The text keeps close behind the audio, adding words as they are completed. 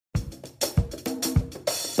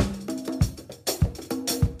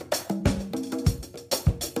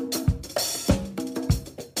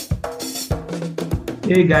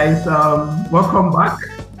Hey guys, welcome back.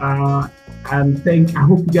 And I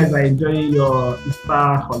hope you guys are enjoying your Easter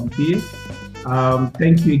holiday.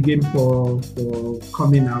 Thank you again for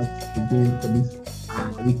coming out again for this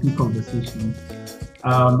weekly conversation.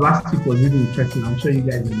 Last week was really interesting. I'm sure you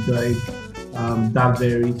guys enjoyed that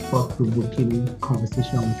very thought-provoking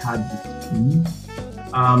conversation we had with Steve.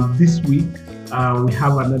 This week, we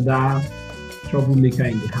have another troublemaker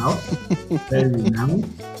in the house,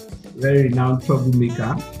 very renowned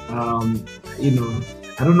troublemaker. I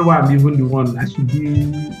don't know why I'm even the one. I should be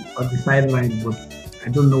on the sideline, but I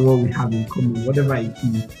don't know what we have in common. Whatever it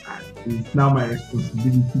is, it's now my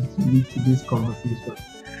responsibility to lead to this conversation.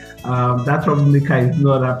 That troublemaker is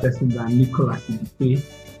no other person than Nicholas Ibekwe.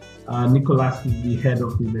 Nicholas is the head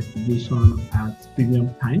of investigation at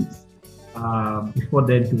Premium Times. Before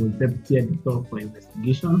that, he was deputy editor for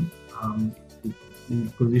investigation. The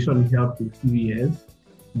position he held for a few years.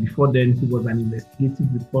 Before then, he was an investigative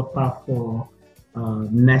reporter for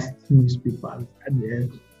Nest newspapers.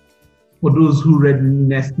 And, for those who read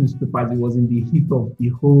Nest newspapers, it was in the heat of the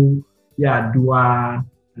whole Yar'Adua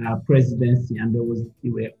presidency, and they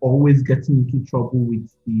were always getting into trouble with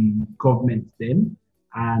the government then.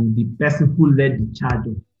 And the person who led the charge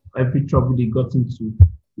of every trouble they got into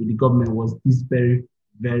with the government was this very,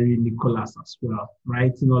 very Nicholas as well,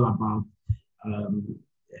 writing all about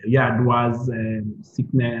Yar'Adua's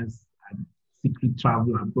sickness and secret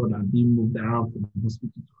travel abroad and being moved around from hospital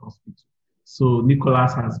to hospital. So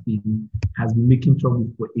Nicholas has been making trouble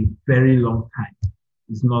for a very long time.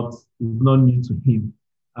 It's not new to him.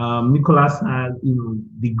 Nicholas has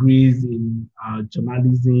degrees in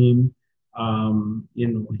journalism.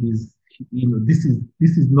 This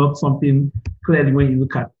is not something, clearly when you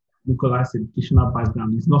look at Nicholas' educational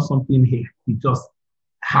background, it's not something he just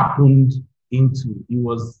happened into. It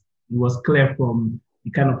was clear from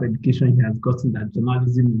the kind of education he has gotten that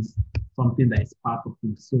journalism is something that is part of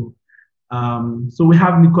him. So we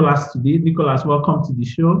have Nicholas today. Nicholas, welcome to the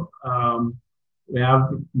show. We have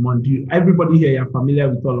Mondu. Everybody here, you're familiar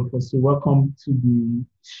with all of us, so welcome to the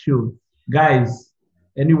show. Guys,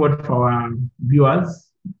 any word for our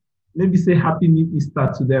viewers? Maybe say Happy New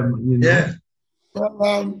Easter to them. Yeah.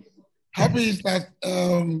 Well, Happy Easter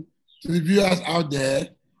to the viewers out there.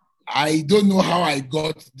 I don't know how I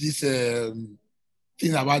got this thing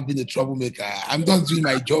about being a troublemaker. I'm just doing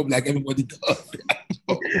my job like everybody does.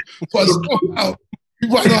 But somehow,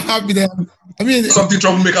 people are not happy there. I mean, something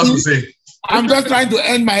troublemakers will say. I'm just trying to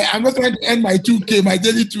end my 2K, my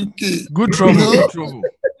daily 2K. Good trouble, good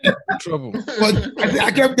trouble. But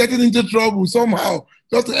I kept getting into trouble somehow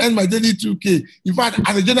just to end my daily 2K. In fact,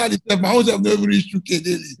 as a journalist, my own self never reached 2K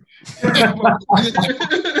daily.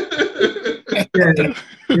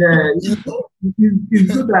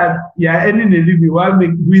 It's good that you're earning a living while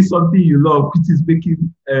doing something you love, which is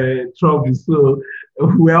making trouble. So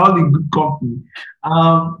we're all in good company.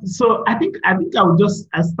 So I think I will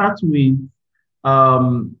start with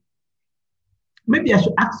maybe I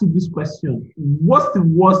should ask you this question: what's the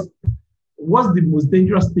most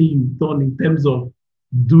dangerous thing you've done in terms of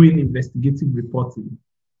doing investigative reporting?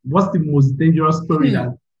 What's the most dangerous story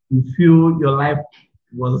that you feel your life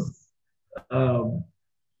was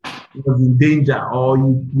in danger, or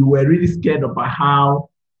you were really scared about how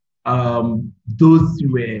those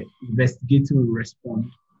you were investigating will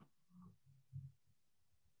respond?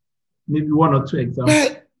 Maybe one or two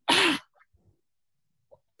examples.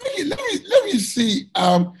 Let me see.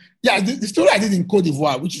 The story I did in Cote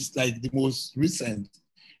d'Ivoire, which is like the most recent,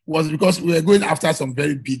 was because we were going after some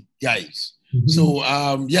very big guys. Mm-hmm. So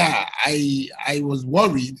I was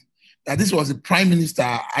worried that this was the prime minister.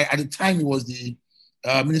 At the time, he was the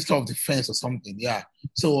Minister of Defense or something. Yeah.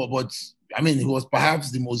 So, but I mean, he was perhaps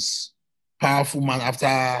the most powerful man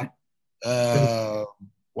after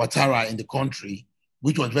Ouattara in the country,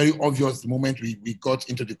 which was very obvious the moment we got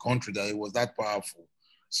into the country that it was that powerful.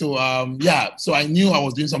 So, so I knew I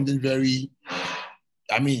was doing something very,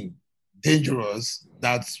 dangerous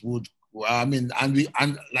that would, and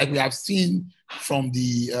like we have seen from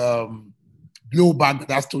the blowback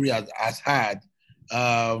that story has had,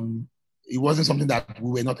 it wasn't something that we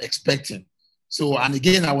were not expecting. So, and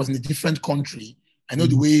again, I was in a different country. I know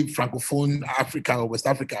the way Francophone Africa or West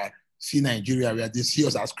Africa see Nigeria, where they see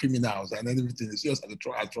us as criminals and everything. They see us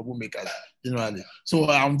as troublemakers generally. So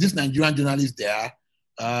this Nigerian journalist there,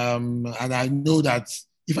 and I know that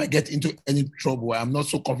if I get into any trouble, I'm not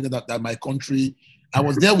so confident that my country, I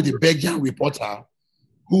was there with a Belgian reporter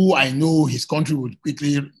who I know his country would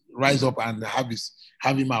quickly rise up and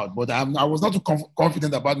have him out. But I was not too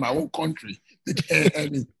confident about my own country.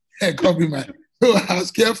 So I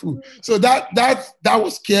was careful. So that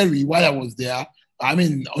was scary while I was there. I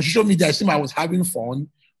mean, on social media, I seemed I was having fun,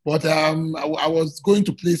 but I was going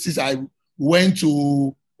to places. I went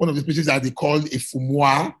to one of the places that they call a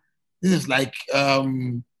fumoir. This is like,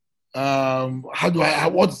 what's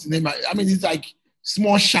the name? I mean, it's like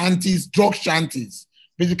small shanties, drug shanties.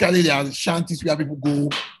 Basically, there are shanties where people go,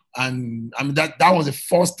 and I mean, that was the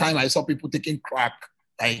first time I saw people taking crack,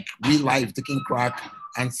 like real life, taking crack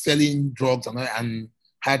and selling drugs and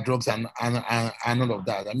hard drugs and all of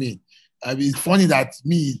that. I mean, it's funny that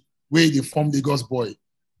me, where they formed Lagos boy,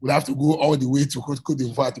 would have to go all the way to Cote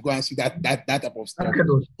d'Ivoire to go and see that type of stuff.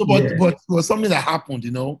 So, but it was something that happened,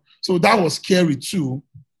 you know. So that was scary too.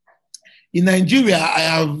 In Nigeria,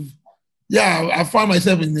 I found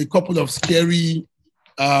myself in a couple of scary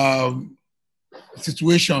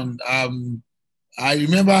situations. I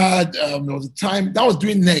remember there was a time that was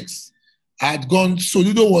during Next. I had gone.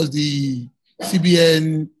 Soludo was the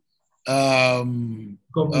CBN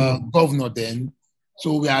governor then.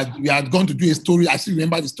 So we had gone to do a story. I still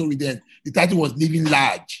remember the story then. The title was Living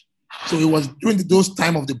Large. So it was during those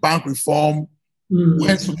time of the bank reform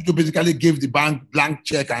when Soludo basically gave the bank blank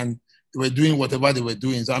check and they were doing whatever they were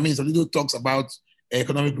doing. So I mean, Soludo talks about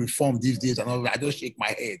economic reform these days and all that. I just shake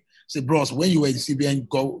my head. Say, bros, when you were the CBN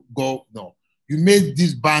no, you made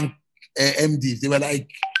this bank MDs. They were like,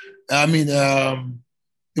 I mean,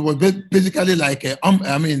 they were basically like,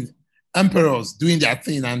 emperors doing their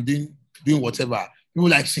thing and doing whatever. People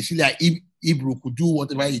like Cecilia Ibru could do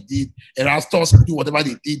whatever he did. Erastus could do whatever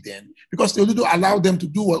they did then. Because they would allow them to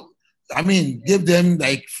do gave them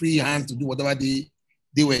like free hands to do whatever they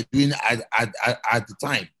were doing at the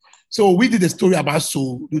time. So we did a story about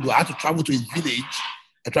Soludo. I had to travel to his village.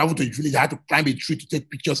 I had to climb a tree to take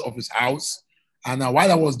pictures of his house. And while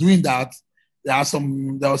I was doing that, there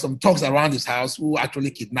were some thugs around his house who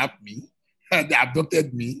actually kidnapped me. They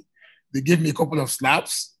abducted me. They gave me a couple of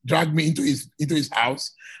slaps, dragged me into his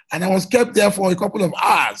house, and I was kept there for a couple of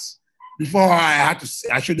hours before I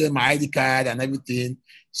showed them my ID card and everything.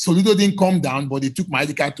 Soludo didn't come down, but they took my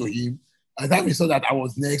ID card to him. And then he saw that I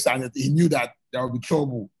was next, and he knew that there would be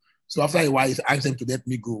trouble. So after a while, he asked them to let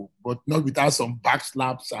me go, but not without some back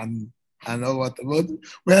slaps and all what. Well,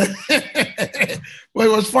 it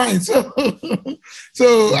was fine. So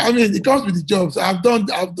I mean, it comes with the job. So I've done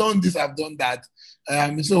this, I've done that.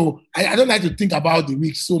 So I don't like to think about the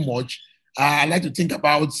risks so much. I like to think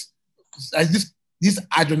about this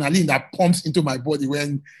adrenaline that pumps into my body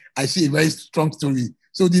when I see a very strong story.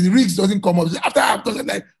 So the risk doesn't come up. After I've done it,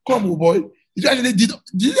 like, come on, boy. Did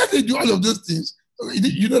you actually do all of those things?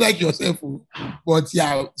 You don't like yourself, but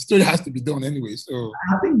yeah, the story has to be done anyway. So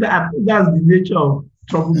I think that's the nature of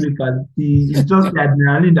troublemakers. It's just the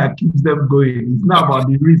adrenaline that keeps them going. It's not about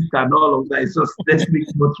the risk and all of that. It's just let's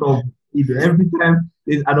make more trouble. Every time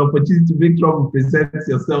there's an opportunity to make trouble presents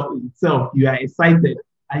itself, you are excited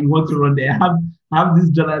and you want to run there. I have this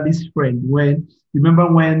journalist friend remember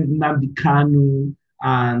when Nnamdi Kanu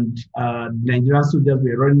and Nigerian soldiers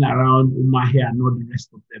were running around Umahi and all the rest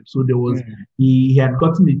of them. So there was he had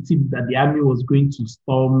gotten the tip that the army was going to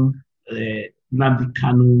storm Nnamdi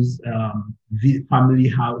Kanu's family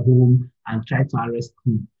home and try to arrest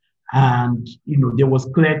him. And there was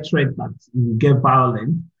clear threat that it would get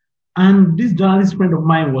violent. And this journalist friend of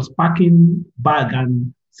mine was packing bag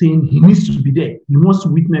and saying he needs to be there. He wants to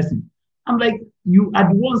witness it. I'm like, you are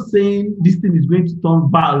the one saying this thing is going to turn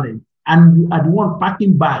violent, and you are the one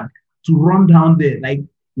packing bag to run down there. Like,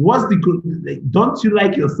 don't you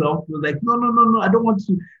like yourself? You're like, no, I don't want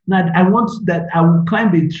to. I want that I will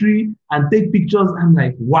climb a tree and take pictures. I'm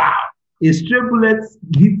like, wow, a stray bullet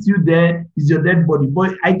hits you there, is your dead body.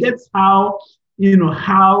 But I get how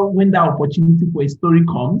when that opportunity for a story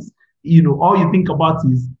comes, all you think about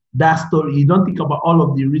is that story. You don't think about all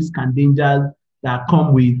of the risks and dangers that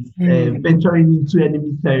come with venturing into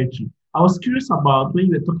enemy territory. I was curious about when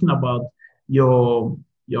you were talking about your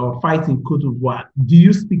fight in Côte d'Ivoire. Do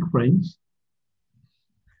you speak French?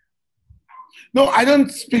 No, I don't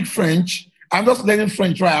speak French. I'm just learning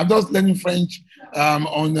French, right? I'm just learning French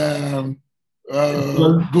on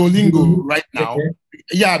Duolingo right now. Okay.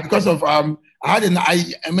 Yeah, because of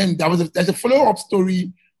there's a follow-up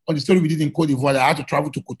story on the story we did in Côte d'Ivoire. I had to travel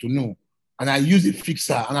to Cotonou, and I used a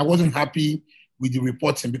fixer, and I wasn't happy with the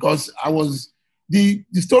reporting because the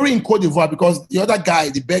story in Côte d'Ivoire, because the other guy,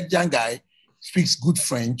 the Belgian guy, speaks good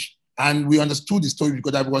French, and we understood the story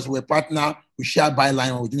because we were partner, we shared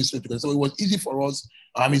byline, and we didn't speak together. So it was easy for us.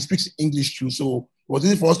 He speaks English too, so it was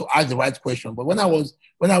easy for us to ask the right question. But when I went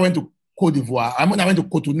to Côte d'Ivoire, I went to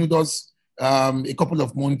Cotonou a couple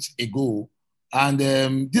of months ago, and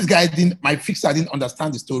this guy my fixer didn't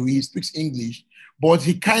understand the story. He speaks English, but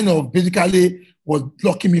he kind of basically was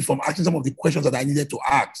blocking me from asking some of the questions that I needed to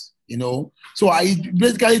ask, you know. So I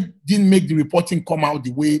basically didn't make the reporting come out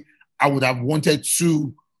the way I would have wanted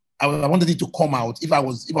to. I wanted it to come out if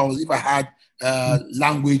I had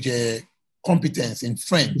language competence in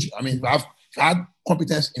French. I mean, I've had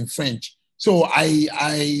competence in French. So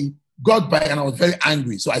I got back and I was very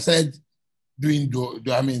angry. So I started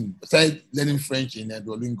started learning French in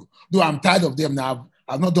Duolingo. Though I'm tired of them now.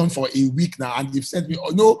 I've not done for a week now, and they've sent me. Oh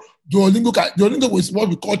no, Duolingo was what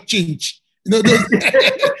we call change. You know, those,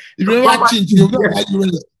 if you remember change,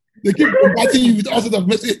 they keep combating you with all sorts of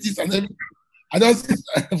messages and everything. I just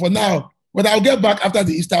for now, but I'll get back after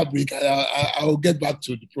the Easter break. I'll get back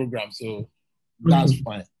to the program, so that's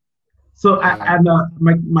fine. So my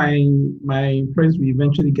friends will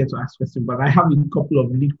eventually get to ask questions, but I have a couple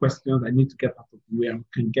of lead questions I need to get out of the way and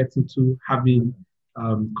can get into having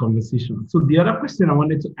conversation. So the other question I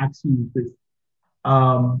wanted to ask you is this: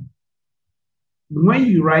 when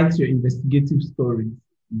you write your investigative stories,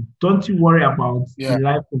 don't you worry about the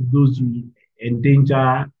life of those you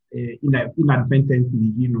endanger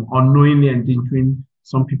inadvertently, you know, unknowingly endangering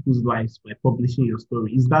some people's lives by publishing your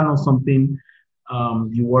story? Is that not something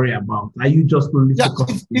you worry about? Are you just only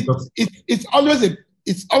focused? It's always a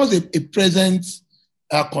present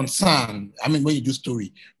concern. I mean, when you do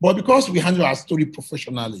story, but because we handle our story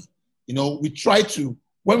professionally, you know, we try to,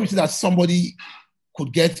 when we see that somebody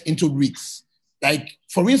could get into risks. Like,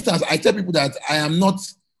 for instance, I tell people that I am not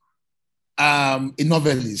a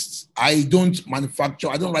novelist. I don't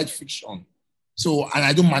write fiction. So, and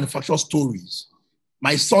I don't manufacture stories.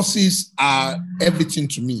 My sources are everything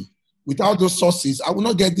to me. Without those sources, I will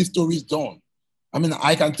not get these stories done. I mean,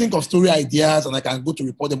 I can think of story ideas and I can go to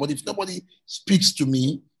report them, but if nobody speaks to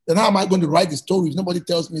me, then how am I going to write the story if nobody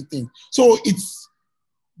tells me things? So it's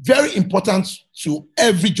very important to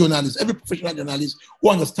every journalist, every professional journalist who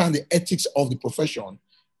understand the ethics of the profession,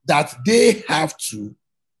 that they have to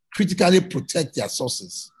critically protect their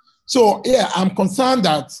sources. So yeah, I'm concerned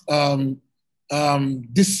that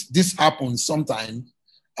this happens sometimes.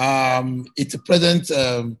 It's a present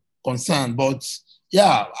concern, but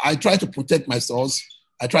yeah, I try to protect my source.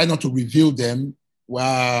 I try not to reveal them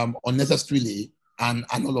unnecessarily and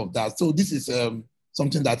all of that. So this is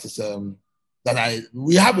something that is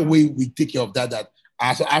we have a way we take care of that.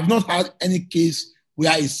 So I've not had any case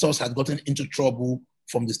where a source had gotten into trouble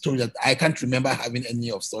from the story. That I can't remember having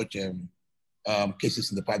any of such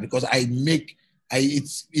cases in the past, because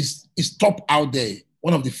it's top out there.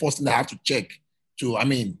 One of the first things I have to check to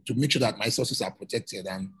make sure that my sources are protected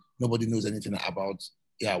and nobody knows anything about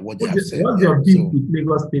what they have said. What's your beef with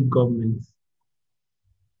Lagos State government?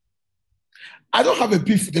 I don't have a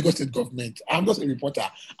beef with Lagos State government. I'm just a reporter.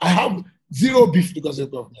 I have zero beef with Lagos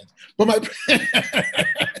State government. But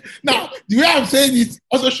now, the way I'm saying it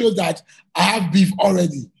also shows that I have beef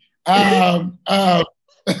already. But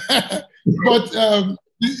the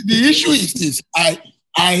issue is this. I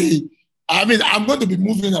mean, I'm going to be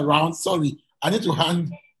moving around. Sorry, I need to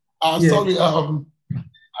hand. Sorry.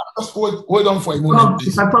 Just hold on for a moment.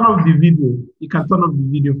 You can turn off the video. You can turn off the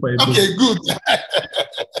video for a moment. Okay, good.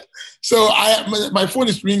 So my phone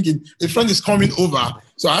is ringing. A friend is coming over,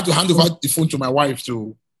 so I had to hand over the phone to my wife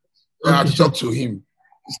to talk to him.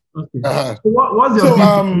 Okay. So what's your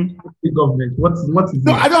beef with the government? What is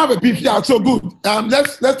no, I don't have a beef. Yeah, so good.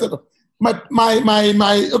 Let's talk.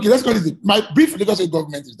 Okay, let's go with it. My beef with the Lagos State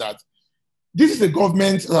government is that this is a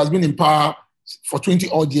government that has been in power for 20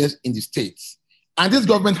 odd years in the states. And this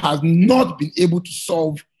government has not been able to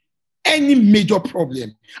solve any major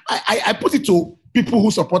problem. I put it to people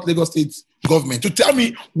who support Lagos State government to tell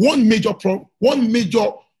me one major problem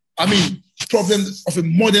of a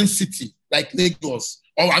modern city like Lagos,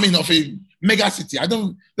 or of a mega city.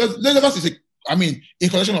 Lagos is a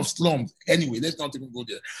collection of slums anyway. Let's not even go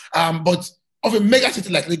there. But of a mega city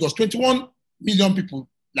like Lagos, 21 million people,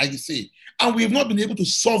 like you say, and we have not been able to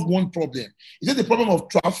solve one problem. Is it the problem of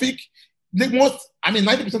traffic?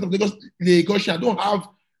 90% of Lagosians don't have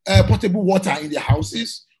potable water in their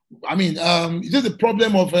houses. It's just a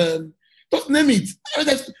problem of, just name it.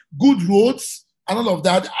 There's good roads and all of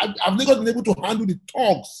that. I've never been able to handle the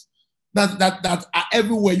talks that are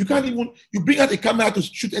everywhere. You can't even, you bring out a camera to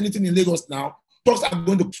shoot anything in Lagos now, talks are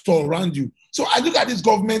going to store around you. So I look at this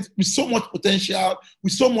government with so much potential,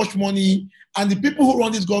 with so much money, and the people who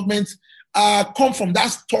run this government come from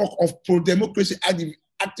that stock of pro-democracy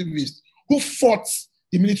activists who fought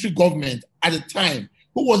the military government at the time,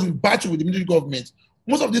 who was in battle with the military government.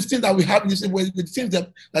 Most of these things that we have in this were the things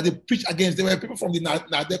that they preach against. They were people from the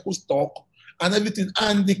Nadeco stock and everything,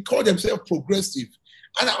 and they call themselves progressive.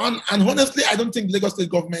 And honestly, I don't think Lagos State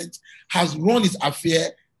government has run its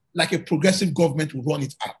affair like a progressive government will run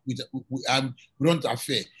it up run the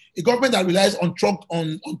affair. A government that relies on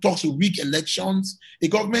talks to rig elections. A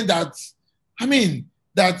government that,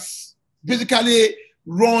 that basically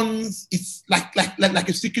runs it's like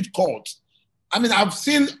a secret court. I've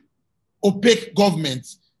seen opaque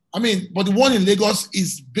governments. But the one in Lagos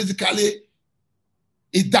is basically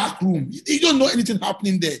a dark room. You don't know anything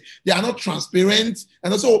happening there. They are not transparent.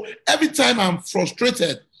 And so every time I'm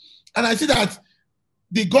frustrated, and I see that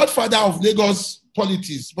the godfather of Lagos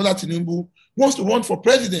politics, Bola Tinubu, wants to run for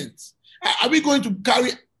president. Are we going to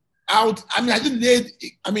carry out, I didn't lay,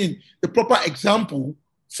 the proper example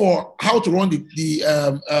for how to run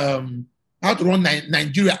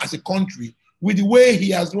Nigeria as a country with the way he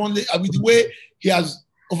has run, with the way he has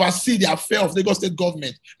overseen the affair of Lagos State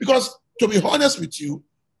government. Because to be honest with you,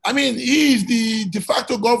 he is the de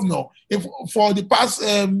facto governor for the past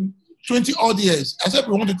 20 odd years. I said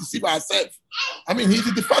we want to deceive ourselves. He's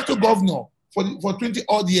the de facto governor for 20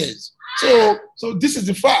 odd years. So this is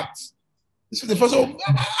the fact. This is the first. So,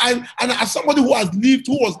 and as somebody who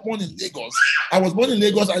was born in Lagos, I was born in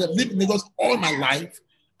Lagos. I have lived in Lagos all my life.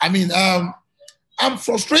 I'm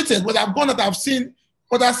frustrated, but I've seen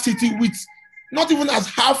other cities with not even as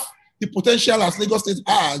half the potential as Lagos State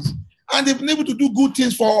has, and they've been able to do good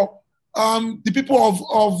things for the people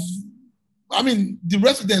of the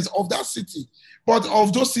residents of that city, but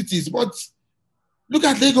of those cities. But look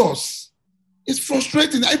at Lagos. It's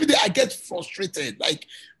frustrating. Every day I get frustrated,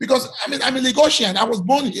 because I'm a Lagosian. I was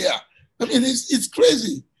born here. It's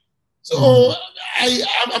crazy. So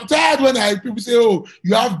I'm tired when people say, "Oh,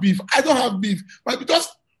 you have beef." I don't have beef, but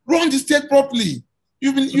just run the state properly.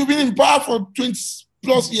 You've been in power for 20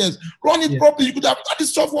 plus years. Run it properly. You could have at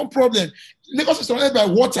least solved one problem. Lagos is surrounded by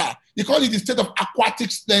water. They call it the state of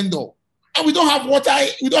aquatic splendor, and we don't have water.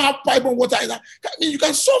 We don't have pipe-on water. You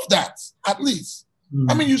can solve that at least.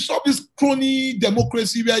 You solve this crony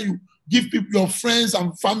democracy where you give people, your friends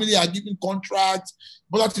and family are giving contracts.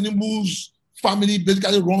 Bola Tinubu's family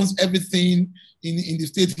basically runs everything in the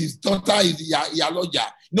state. His daughter is the Yaloja.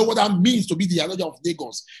 You know what that means to be the Yaloja of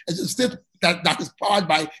Lagos? It's a state that is powered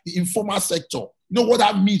by the informal sector. You know what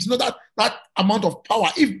that means? You know that amount of power.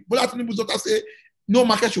 If Bola Tinubu's daughter say, no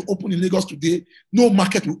market should open in Lagos today, no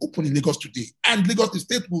market will open in Lagos today. And Lagos, the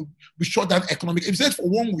state will be shut down economically. If it's for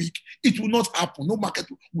 1 week, it will not happen. No market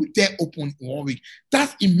will dare open in 1 week.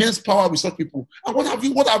 That's immense power with such people. And what have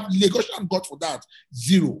Lagosians got for that?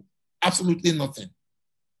 Zero. Absolutely nothing.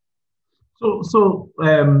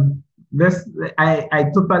 I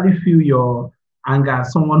totally feel your anger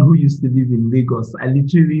as someone who used to live in Lagos. I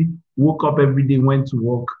literally woke up every day, went to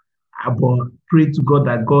work, but prayed to God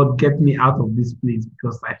that God get me out of this place,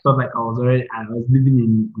 because I felt like I was living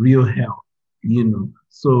in real hell,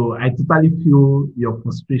 So I totally feel your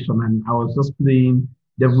frustration, and I was just playing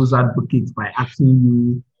devil's advocate by asking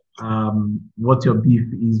you what your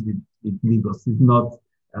beef is with Lagos. It's not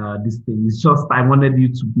this thing. It's just I wanted you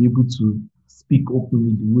to be able to speak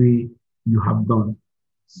openly the way you have done.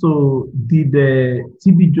 So did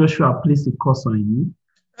TB Joshua place a curse on you?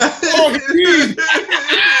 Oh,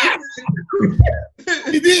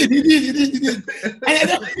 he did. He did.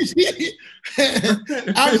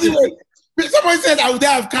 Somebody said I would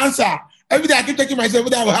have cancer. Every day I keep taking myself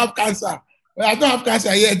that I will have cancer. But I don't have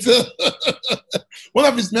cancer yet. One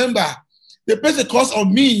of his members, they placed a curse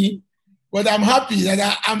on me, but I'm happy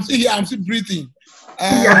that I'm still here. I'm still breathing.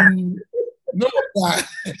 No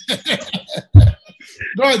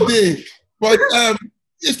day. But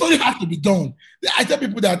the story has to be done. I tell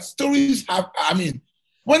people that stories have,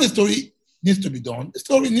 when the story needs to be done, the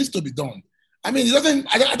story needs to be done. I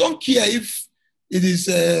don't care if it is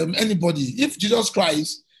anybody. If Jesus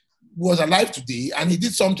Christ was alive today and he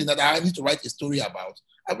did something that I need to write a story about,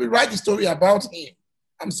 I will write a story about him.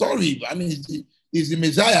 I'm sorry. He's the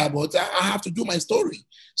Messiah, but I have to do my story.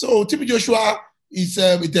 So TB Joshua is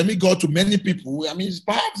a demigod to many people. He's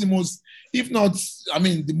perhaps the most, if not,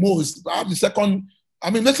 the most, perhaps the second,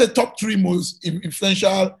 let's say top 3 most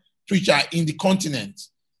influential preacher in the continent.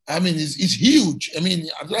 It's huge.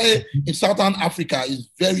 In Southern Africa, it's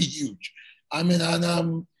very huge.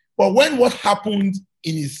 But when what happened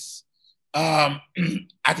in his,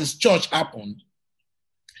 at his church happened,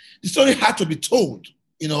 the story had to be told,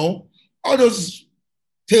 all those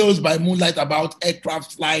tales by moonlight about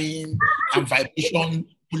aircraft flying and vibration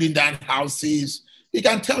pulling down houses. You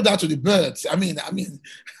can tell that to the birds.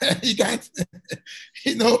 You can't,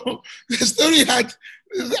 the story had,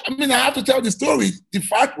 I have to tell the story. The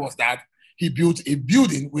fact was that he built a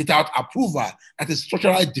building without approval that is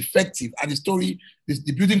structurally defective. And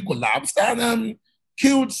the building collapsed and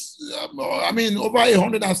killed, over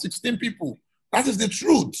 116 people That is the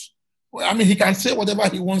truth. Well, I mean, he can say whatever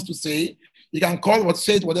he wants to say. He can call what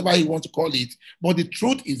say it whatever he wants to call it. But the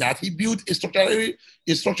truth is that he built a structurally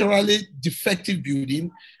defective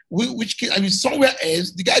building, which I mean, somewhere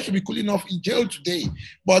else, the guy should be cooling off in jail today.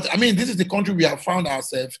 But I mean, this is the country we have found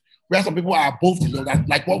ourselves, where some people are above the law,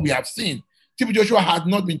 like what we have seen. TB Joshua had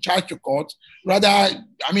not been charged to court. Rather,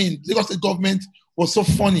 I mean, Lagos State government was so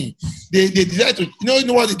funny. They decided to, you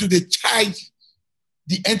know what they do? They charge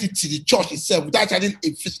the entity, the church itself, without charging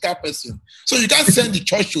a physical person. So you can't send the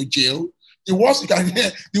church to jail. The worst you can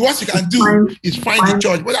do is find the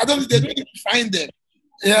church. But I don't think they don't need to find them.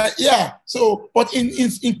 Yeah. So, but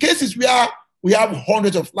in cases where we have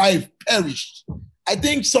hundreds of lives perished, I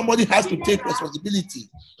think somebody has to take responsibility.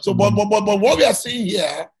 So, but what we are seeing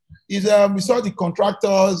here is we saw the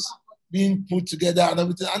contractors being put together and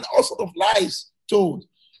everything, and all sorts of lies told.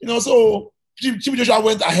 You know, so Chief Joshua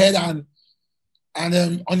went ahead and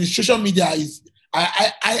on his social media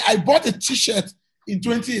I bought a T-shirt in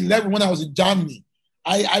 2011 when I was in Germany.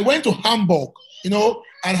 I went to Hamburg, you know,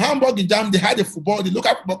 and Hamburg in Germany, they had the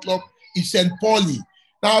local football club is St. Pauli.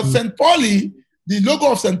 Now, St. Pauli, the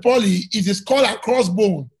logo of St. Pauli is a skull and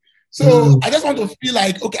crossbone. So I just want to feel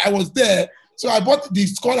like, okay, I was there. So I bought the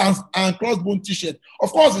skull and crossbone T-shirt.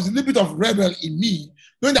 Of course, there's a little bit of rebel in me,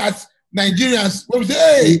 knowing that Nigerians, when we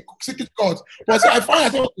say, hey, secret court. But so I found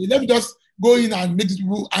out, okay, let me just go in and make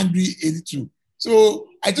people angry a little. So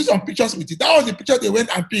I took some pictures with it. That was the picture they went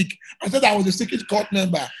and picked. I said I was a secret court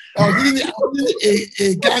member. I was really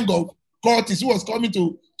a gang of cultists who was coming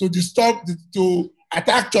to disturb, to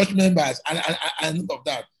attack church members and all of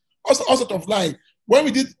that. Also, all sort of lie. When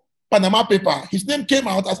we did Panama paper, his name came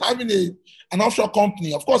out as having an offshore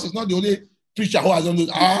company. Of course, it's not the only preacher who has done this.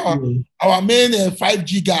 Our main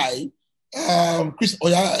 5G guy, Chris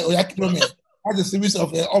Oyakhilome, has a series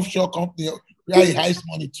of offshore company where he hides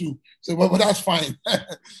money too. So, but that's fine.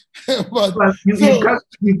 You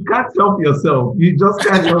can't help yourself. You just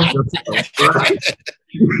can't help yourself. Right?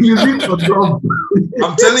 You need for job.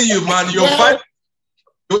 I'm telling you, man, you're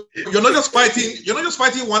not just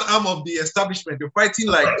fighting one arm of the establishment. You're fighting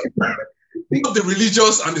like the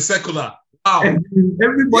religious and the secular. Wow.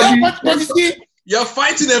 Everybody. Yeah, but you see, you're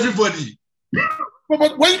fighting everybody.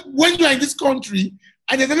 But when you're in this country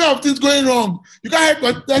and there's a lot of things going wrong, you can't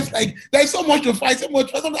help but that's like there's so much to fight, so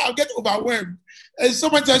much. I'll get overwhelmed. There's so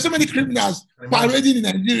many criminals parading in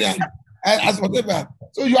Nigeria as whatever.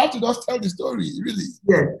 So you have to just tell the story, really.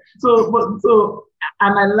 Yeah. So,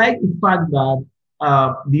 and I like the fact that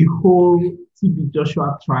the whole TB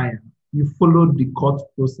Joshua trial, you followed the court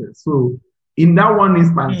process. So in that one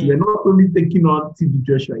instance, you were not only taking on TB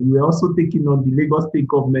Joshua, you were also taking on the Lagos State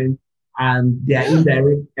government and their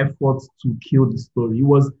indirect efforts to kill the story. It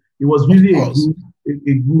was really a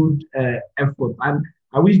good effort. And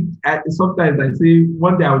I wish sometimes I say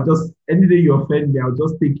one day any day you offend me, I'll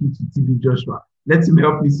just take you to TB Joshua. Let him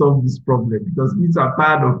help me solve this problem because he's a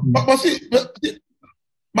tired of me. But see,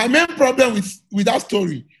 my main problem with that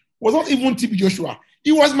story was not even TB Joshua.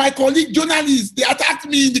 It was my colleague journalist. They attacked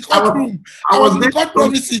me in the courtroom. I was in the court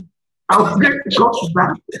promising. I was going to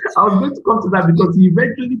come to that because he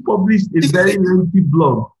eventually published a very lengthy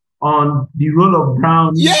blog on the role of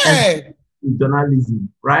Brown in journalism,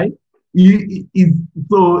 right?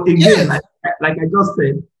 So again, like I just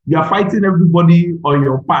said, you are fighting everybody on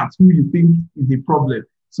your part who you think is the problem.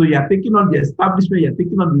 So you are taking on the establishment, you're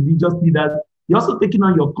taking on the religious leaders, you're also taking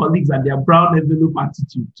on your colleagues and their brown envelope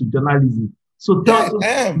attitude to journalism. So tell us,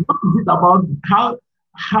 what is it about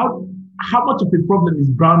how much of a problem is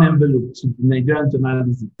brown envelope to Nigerian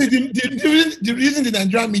journalism? The reason the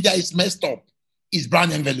Nigerian media is messed up is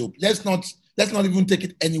brown envelope. Let's not even take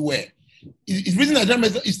it anywhere. The reason Nigerian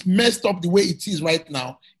media is messed up the way it is right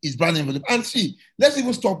now is brown envelope. And see, let's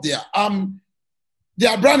even stop there.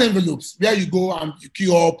 There are brown envelopes where you go and you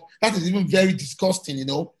queue up. That is even very disgusting, you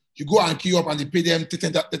know. You go and queue up and they pay them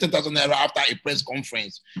 10,000 naira after a press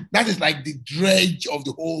conference. That is like the dredge of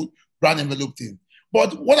the whole brown envelope thing.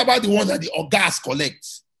 But what about the ones that the Ogas collect?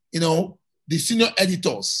 You know, the senior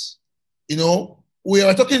editors. You know, we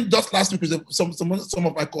were talking just last week with some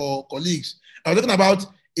of my colleagues. I was talking about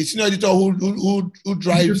a senior editor who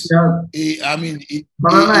drives a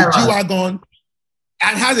G-Wagon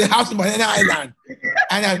and has a house in Banana Island.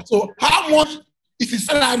 And so how much is his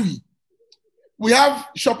salary? We have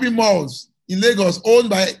shopping malls in Lagos owned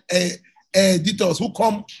by editors who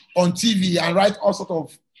come on TV and write all sort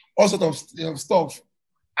of stuff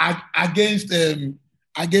against the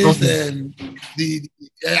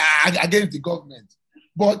government.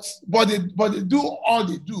 But they do all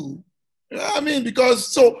they do. I mean, because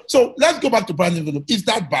so let's go back to brown envelope. Is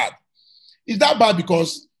that bad? Is that bad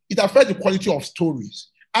because it affects the quality of stories.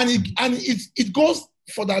 And it goes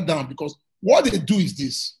further down because what they do is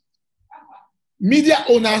this. Media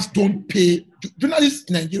owners don't pay journalists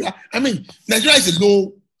in Nigeria. I mean, Nigeria is a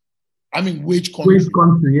low, wage country. Wage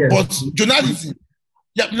country, yes. But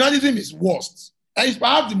journalism is worst. And it's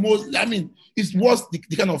perhaps the most, it's worse the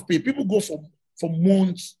kind of pay. People go for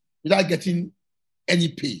months without getting any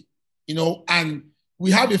pay, and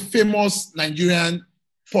we have a famous Nigerian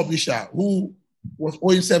publisher who was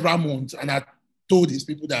owing several months and had told his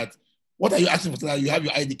people that, what are you asking for? You have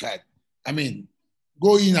your ID card.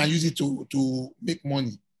 Go in and use it to make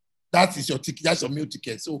money. That is your ticket. That's your meal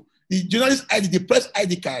ticket. So the journalist ID, the press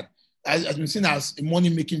ID card, has been seen as a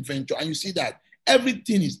money-making venture. And you see that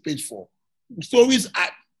everything is paid for. Stories.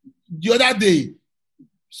 The other day,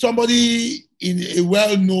 somebody in a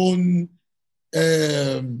well-known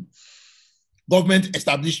government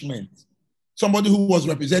establishment, somebody who was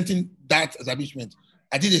representing that establishment,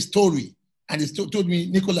 I did a story, and they told me,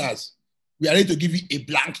 Nicholas, we are ready to give you a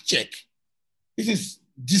blank check. This is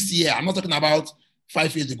this year. I'm not talking about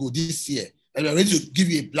 5 years ago, this year. And we are ready to give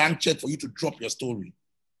you a blank check for you to drop your story.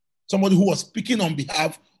 Somebody who was speaking on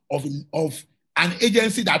behalf of an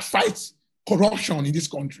agency that fights corruption in this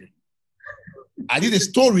country. I did a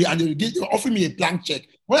story and they were offering me a blank check.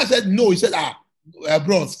 When I said no, he said,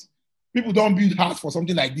 bros, people don't build hearts for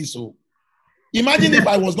something like this. So imagine if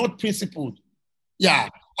I was not principled. Yeah.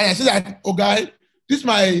 And I said that, guy, this is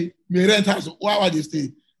my rent house. Why they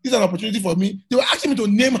stay? This is an opportunity for me. They were asking me to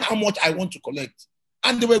name how much I want to collect.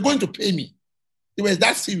 And they were going to pay me. They were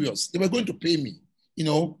that serious. They were going to pay me,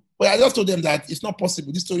 But I just told them that it's not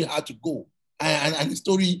possible. This story had to go. And the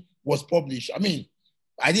story was published.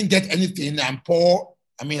 I didn't get anything. I'm poor.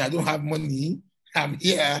 I don't have money. I'm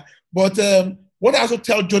here. But what I also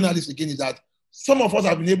tell journalists again is that some of us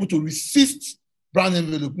have been able to resist brand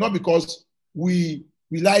envelope, not because we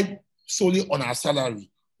rely solely on our salary.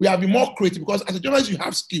 We have been more creative because as a journalist, you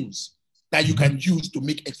have skills that you can use to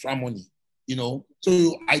make extra money,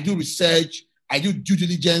 So I do research, I do due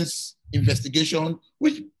diligence investigation,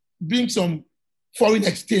 which brings some foreign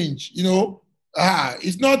exchange, it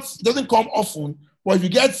doesn't come often, but if you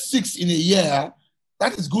get 6 in a year,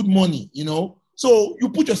 that is good money, So you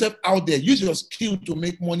put yourself out there, use your skill to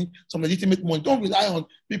make money, some legitimate money. Don't rely on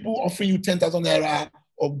people offering you 10,000 naira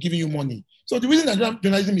or giving you money. So the reason that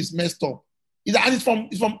journalism is messed up is that it's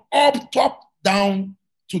from up, top, down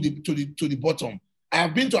to the bottom. I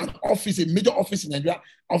have been to an office, a major office in Nigeria,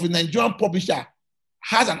 of a Nigerian publisher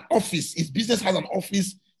has an office. His business has an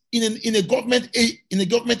office in a government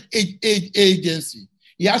agency.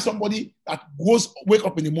 He has somebody that wake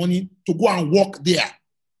up in the morning to go and work there,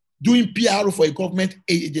 doing PR for a government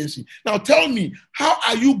agency. Now tell me, how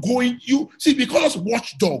are you going? Because of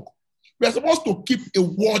watchdog, we are supposed to keep a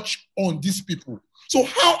watch on these people. So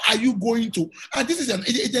how are you going to? And this is an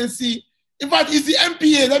agency. In fact, it's the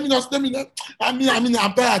MPA. Let me not. I'm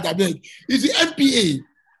tired. I beg. It's the MPA.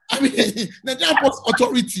 Nigerian Ports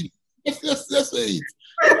Authority. Let's say it.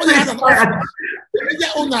 Somebody has an office. The media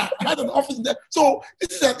owner has an office there. So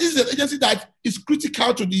this is an agency that is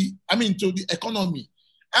critical to the economy.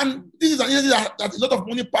 And this is an agency that a lot of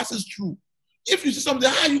money passes through. If you see something,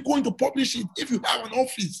 how are you going to publish it? If you have an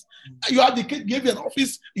office, you have gave you an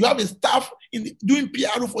office, you have a staff doing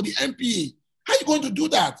PR for the MPA. How are you going to do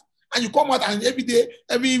that? And you come out and every day,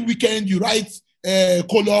 every weekend, you write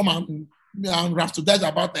column and rhapsodize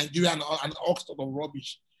about Nigeria and all sorts of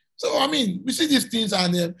rubbish. So, we see these things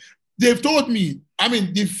and they've told me,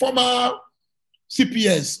 the former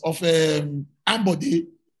CPS of Ambode,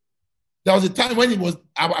 there was a time when he was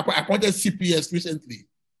appointed CPS recently.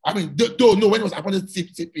 When he was appointed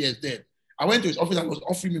CPS then, I went to his office and he was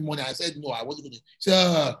offering me money. I said, no, I wasn't going to.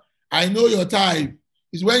 Sir, I know your time.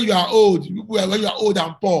 It's when you are old. When you are old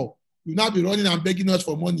and poor, you'll not be running and begging us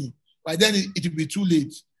for money. By then, it will be too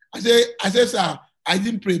late. I said, sir, I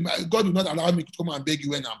didn't pray. God will not allow me to come and beg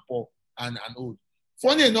you when I'm poor and old.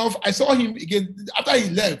 Funny enough, I saw him again after he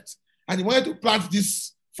left, and he wanted to plant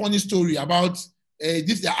this funny story about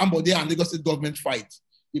this Ambode and Lagos State government fight.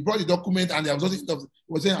 He brought the document and there was nothing. He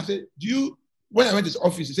was saying, I said, when I went to his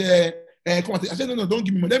office, he said, come on. I said, no, don't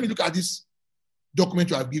give me money. Let me look at this document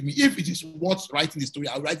you have given me. If it is worth writing the story,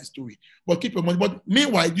 I'll write the story. But keep your money. But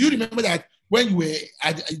meanwhile, do you remember that when you were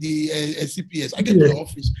at the CPS, I came to your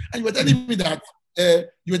office and you were telling me that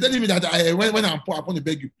when I'm poor, I'm going to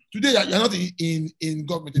beg you. Today, you're not in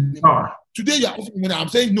government anymore. Today, you're offering money. I'm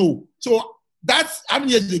saying no. So that's how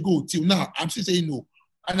many years ago till now, I'm still saying no.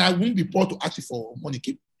 And I won't be poor to ask you for money.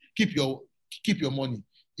 Keep your money.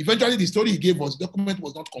 Eventually, the story he gave us, the document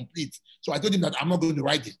was not complete. So I told him that I'm not going to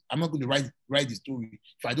write it. I'm not going to write the story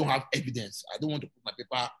if I don't have evidence. I don't want to put my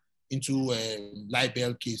paper into a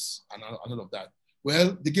libel case and all of that.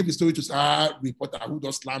 Well, they gave the story to our reporter who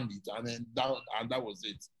just slammed it, and then that was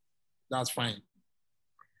it. That's fine.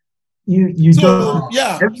 You so just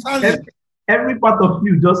yeah, every part of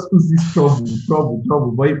you just oozes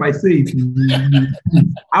trouble. But if I say it,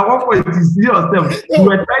 at one point you see yourself,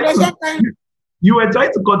 you were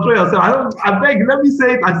trying to control yourself. I beg, let me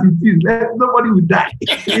say it as it is. Nobody will die.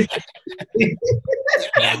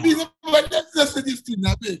 Let's just say this thing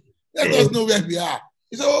now, babe. Let us know where we are.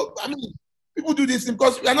 So, I mean, people do this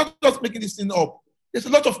because we are not just making this thing up. There's a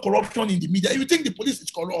lot of corruption in the media. If you think the police is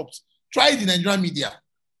corrupt, try the Nigerian media.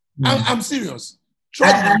 I'm serious.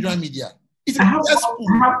 Try the Nigerian media. It's I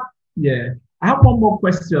have one more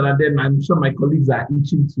question, and then I'm sure my colleagues are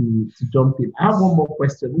itching to jump in. I have one more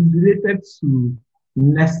question. It's related to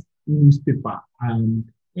Next newspaper, and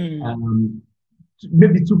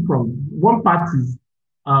maybe two prongs. One part is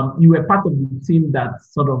you were part of the team that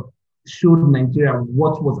sort of showed Nigeria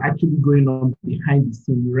what was actually going on behind the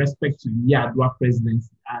scene with respect to the Yar'Adua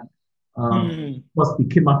presidency, and of course they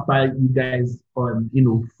came after you guys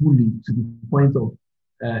fully to the point of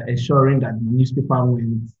ensuring that the newspaper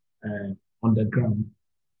went underground.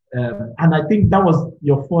 And I think that was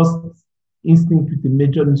your first instinct with a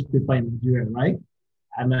major newspaper in Nigeria, right?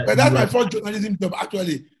 And but that's my first journalism job,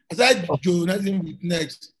 actually. I started journalism with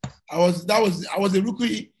Next. I was a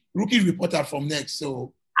rookie reporter from Next.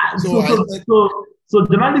 So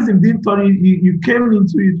journalism didn't turn you came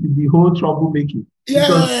into it with the whole troublemaking.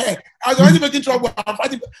 Yeah, I was already making trouble.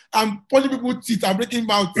 I'm punching people's teeth. I'm breaking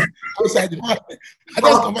mouths outside the market. I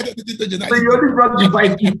just converted it into journalism. So you only brought the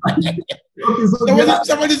fighting.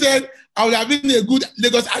 Somebody said I would have been a good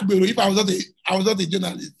Lagos Agbero if I was not a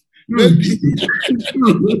journalist. Maybe.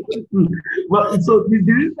 Well, so the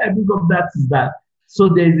reason I think of that is that so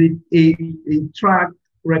there's a track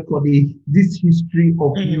record, this history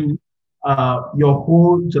of you, your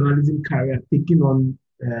whole journalism career taking on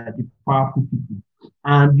the powerful people.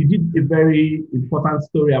 And you did a very important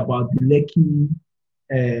story about the Lekki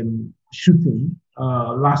shooting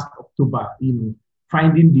last October,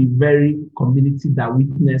 finding the very community that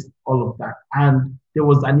witnessed all of that. And there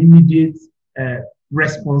was an immediate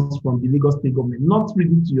response from the Lagos State government, not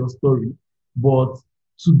really to your story, but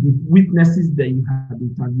to the witnesses that you had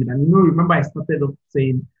interviewed. And remember I started off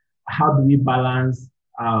saying, how do we balance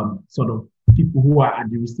sort of people who are at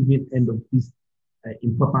the receiving end of this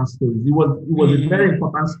important stories? It was a very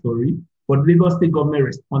important story, but Lagos State government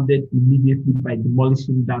responded immediately by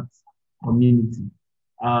demolishing that community.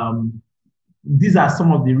 These are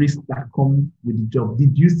some of the risks that come with the job.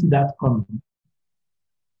 Did you see that coming?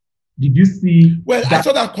 Did you see? Well, I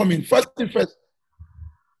saw that coming. First thing first.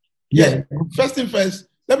 Yeah. First thing first.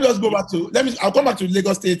 Let me just go back to. I'll come back to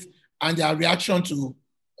Lagos State and their reaction to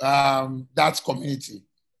that community.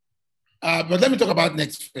 But let me talk about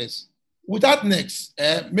Next first. Without Next,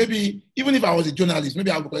 maybe even if I was a journalist,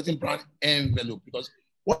 maybe I would be collecting brand envelope, because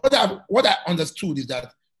what I understood is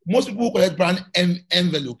that most people who collect brand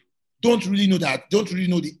envelope don't really know the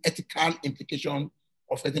ethical implication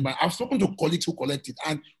of collecting brand. I've spoken to colleagues who collect it,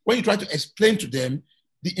 and when you try to explain to them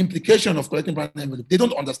the implication of collecting brand envelope, they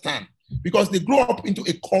don't understand, because they grow up into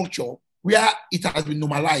a culture where it has been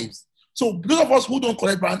normalized. So those of us who don't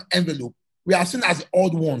collect brand envelope, we are seen as the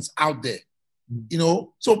odd ones out there.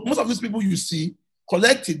 So most of these people you see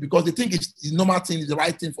collect it because they think it's the normal thing, it's the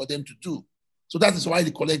right thing for them to do. So that is why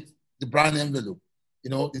they collect the brand envelope,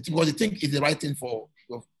 because they think it's the right thing for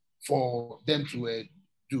them to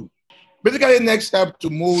do. Basically, Next helped to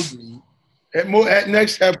mold me.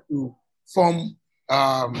 Next helped to form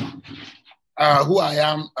who I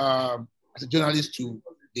am as a journalist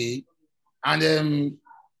today. And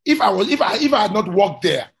if I had not worked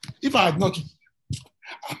there, if I had not.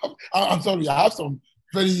 I'm sorry, I have some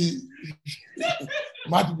very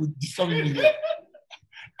mad people disturbing me.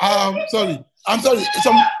 I'm sorry.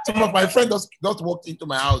 Some of my friends just walked into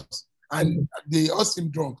my house and they all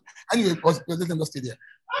seemed drunk. Anyway, let them just stay there.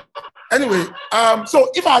 Anyway,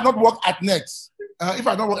 so if I had not worked at Next,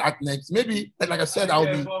 maybe like I said,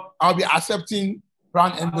 I'll be accepting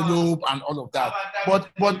brand envelope and all of that.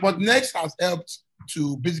 But Next has helped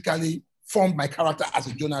to basically form my character as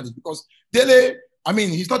a journalist, because Dele,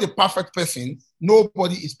 he's not a perfect person.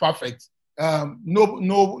 Nobody is perfect. Nobody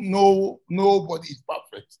is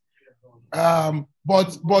perfect.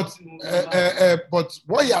 But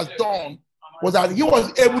what he has done was that he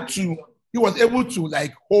was able to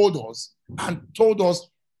like hold us and told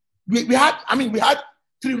us we had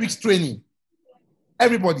 3 weeks training.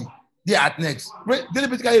 Everybody there at Next. They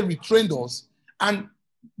basically retrained us and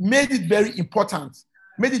made it very important,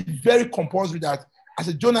 made it very compulsory that as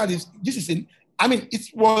a journalist, this is I mean, it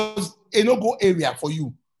was a no-go area for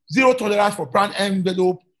you. Zero tolerance for brown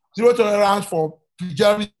envelope, zero tolerance for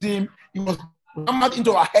plagiarism. It was hammered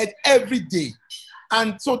into our head every day.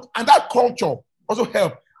 And that culture also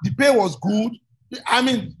helped. The pay was good. I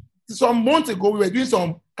mean, some months ago, we were doing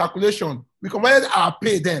some calculation. We converted our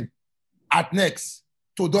pay then at next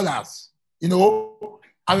to dollars, and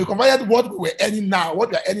we converted what we were earning now,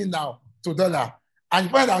 to dollar. And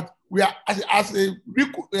you find out we are, as a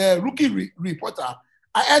rookie reporter,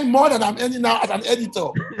 I earn more than I'm earning now as an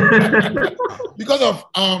editor because of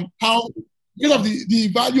the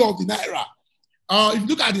value of the naira. If you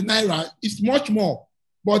look at the naira, it's much more,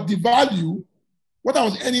 but the value, what I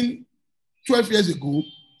was earning 12 years ago,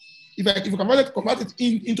 if you convert it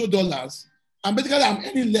into dollars, and basically I'm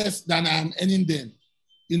earning less than I'm earning then,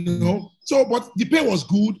 So, but the pay was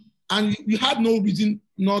good, and we had no reason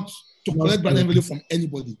not to collect brand envelope from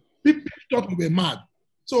anybody. People thought we were mad.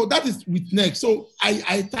 So that is with next. So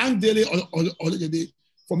I thank Dele Olajede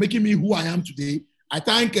for making me who I am today. I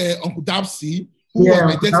thank Uncle Dapsy, who was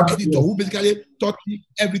my desk editor, who basically taught me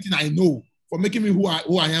everything I know, for making me who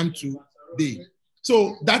I am today.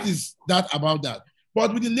 So that is that about that.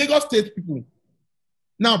 But with the Lagos State people,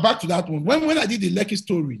 now back to that one. When I did the Lekki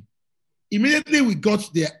story, immediately we got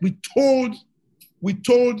there, we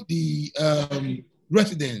told the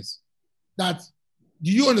residents that,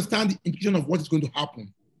 do you understand the implication of what is going to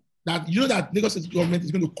happen? That you know that Lagos State government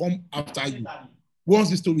is going to come after you once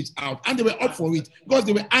the story is out. And they were up for it because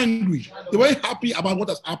they were angry. They weren't happy about what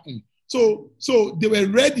has happened. So they were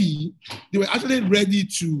ready. They were actually ready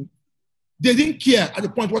to, they didn't care at the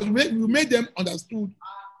point. We made them understood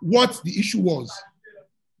what the issue was.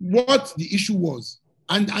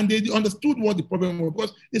 And they understood what the problem was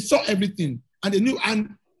because they saw everything and they knew.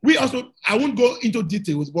 And we also, I won't go into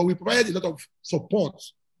details, but we provided a lot of support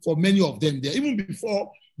for many of them there. Even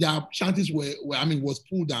before their shanties was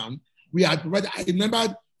pulled down, we had provided, I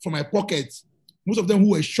remember from my pocket, most of them who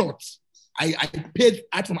were shot, I paid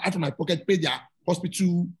out from my pocket, paid their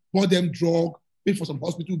hospital, bought them drug, paid for some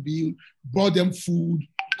hospital bill, bought them food.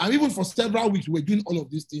 And even for several weeks, we were doing all of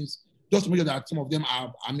these things just to make sure that some of them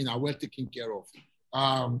are well taken care of.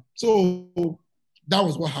 So that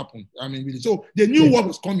was what happened. Really. So they knew what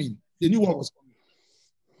was coming. They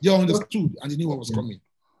understood and they knew what was coming.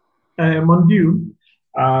 Mondiu,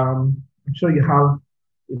 I'm sure you have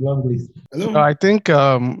a long list. Hello? I think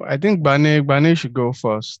Bane should go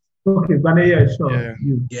first. Okay, Bane, yeah, sure.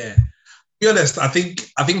 Yeah. To be honest, I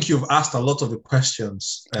think you've asked a lot of the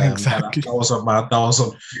questions. Exactly. That was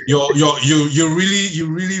on. You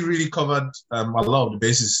really covered a lot of the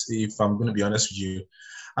bases. If I'm going to be honest with you,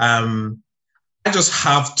 I just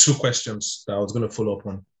have two questions that I was going to follow up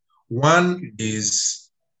on. One is,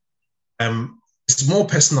 it's more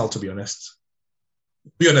personal, to be honest.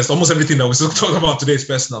 Almost everything that we're talking about today is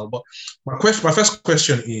personal. But my first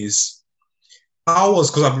question is, how was,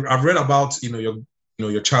 because I've read about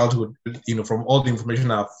your childhood, from all the information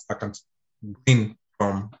I can glean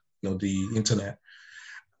from the internet,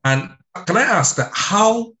 and can I ask that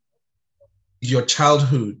how your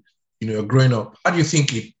childhood, you're growing up, how do you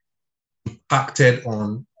think it impacted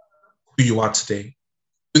on who you are today?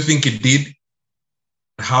 Do you think it did?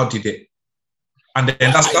 How did it? And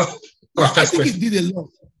then that's my first question. I think it did a lot.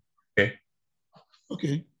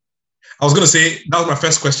 Okay. I was going to say, that was my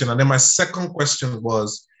first question. And then my second question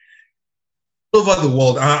was, all over the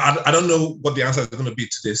world, I don't know what the answer is going to be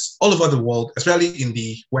to this. All over the world, especially in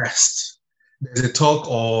the West, there's a talk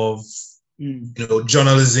of,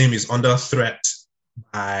 journalism is under threat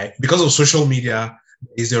because of social media.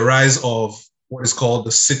 Is the rise of what is called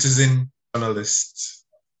the citizen journalist,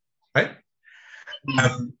 right?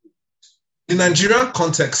 In Nigerian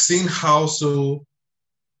context, seeing how so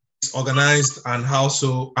it's organized and how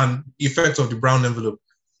the effect of the brown envelope,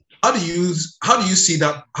 how do you see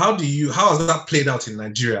that? How has that played out in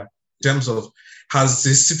Nigeria in terms of, has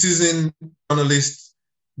the citizen journalist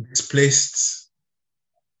displaced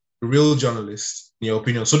the real journalist, in your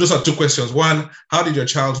opinion? So those are two questions. One, how did your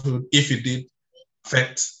childhood, if it did,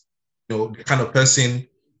 affect the kind of person,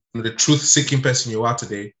 the truth-seeking person you are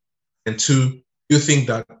today? And two, do you think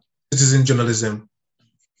that citizen journalism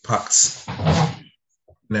impacts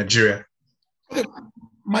Nigeria? Okay.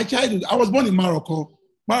 My childhood, I was born in Morocco.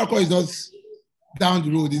 Morocco is just down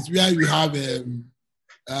the road. It's where we have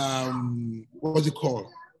what's it called?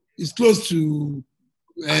 It's close to.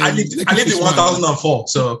 I lived in 1004,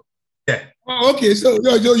 so yeah. Oh, okay, so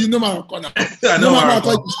you know Morocco now. I know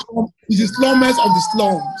Morocco. It's the slummest of the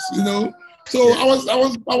slums, So yeah.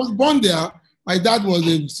 I was born there. My dad was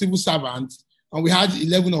a civil servant, And we had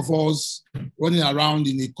 11 of us running around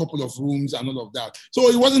in a couple of rooms and all of that. So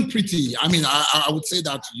it wasn't pretty. I mean, I would say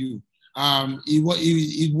that to you.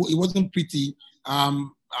 It wasn't pretty.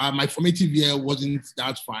 My formative year wasn't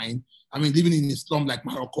that fine. I mean, living in a slum like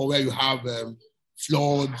Morocco, where you have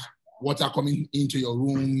flood, water coming into your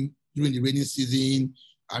room during the rainy season.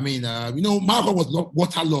 I mean, Morocco was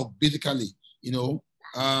waterlogged, basically,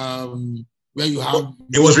 where you have...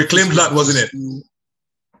 It was reclaimed land, wasn't it?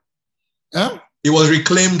 Huh? It was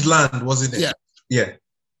reclaimed land, wasn't it? Yeah,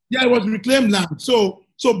 it was reclaimed land. So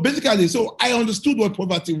basically, I understood what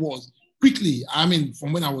poverty was quickly. I mean,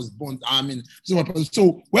 from when I was born. I mean,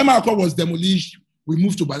 so when Morocco was demolished, we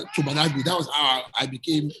moved to Badagry. That was how I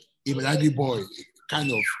became a Badagry boy, kind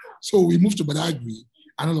of. So we moved to Badagry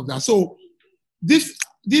and all of that. So this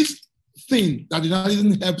thing that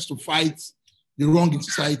journalism helps to fight the wrong in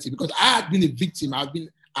society, because I had been a victim. I've been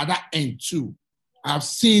at that end too. I've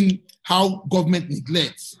seen how government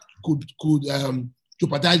neglect could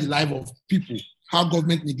jeopardize the life of people. How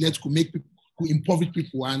government neglect could make people, could impoverish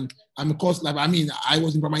people, and cause life. I mean, I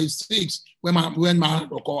was in primary 6 when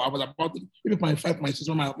Morocco, I was about maybe 0.5, 0.6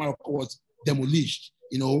 when Morocco was demolished.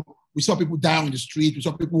 We saw people die on the street. We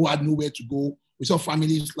saw people who had nowhere to go. We saw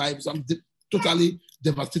families' lives totally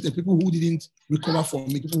devastated. People who didn't recover from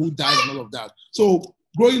it. People who died and all of that. So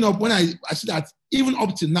growing up, when I see that even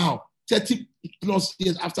up to now, 30 plus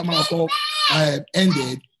years after Morocco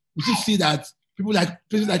ended, we still see that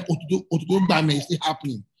places like Otodo Gbame is still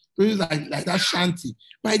happening. Places like that Shanti.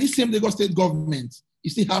 By this same Lagos state government,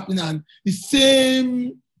 it's still happening, and the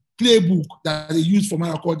same playbook that they use for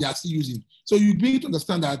Morocco, they are still using. So you begin to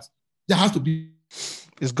understand that there has to be...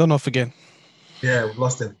 It's gone off again. Yeah, we've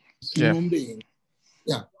lost him. Yeah.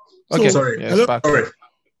 Okay, so, sorry. Yeah, back. Sorry.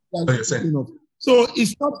 So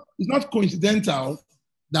it's not coincidental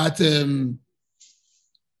that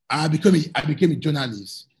I became a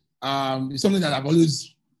journalist. It's something that I've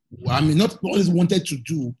always, not always wanted to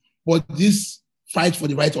do, but this fight for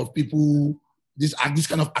the right of people, this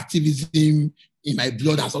kind of activism in my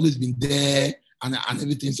blood has always been there and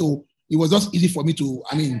everything. So it was just easy for me to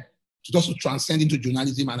transcend into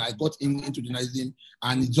journalism, and I got into journalism,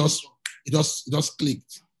 and it just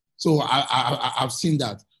clicked. So I've seen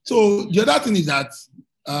that. So the other thing is that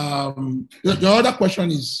the other question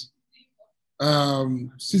is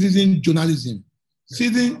citizen journalism.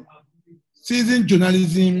 Citizen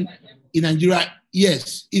journalism in Nigeria,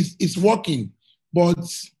 yes, it's working, but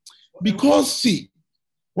because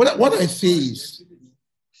what I say is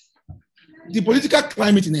the political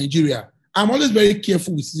climate in Nigeria. I'm always very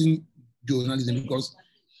careful with citizen journalism because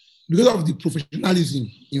of the professionalism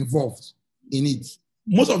involved in it.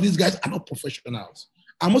 Most of these guys are not professionals,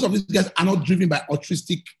 and most of these guys are not driven by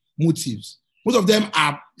altruistic motives. Most of them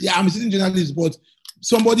are, I'm a citizen journalist, but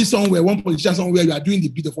somebody somewhere, one politician somewhere, you are doing the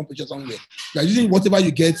bit of one politician somewhere. You are using whatever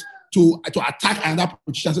you get to attack another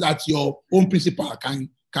politician so that your own principal can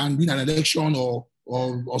win an election or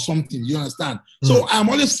something. You understand? So I'm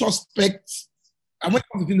always suspect. I'm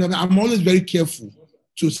always very careful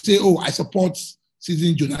to say, oh, I support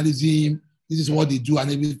citizen journalism. This is what they do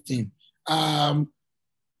and everything.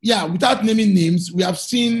 Without naming names, we have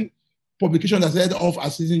seen publications that said off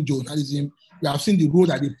as citizen journalism. We have seen the role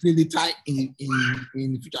that they play later in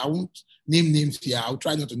the future. I won't name names here. I'll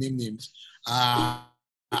try not to name names. I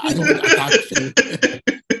don't want to attack.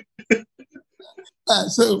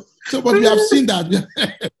 But we have seen that.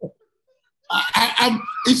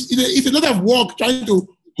 It's a lot of work trying to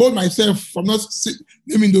hold myself from not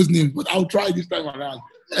naming those names, but I'll try this time around.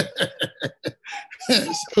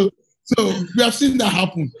 So we have seen that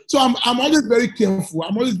happen. So I'm always very careful.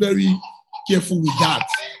 I'm always very careful with that,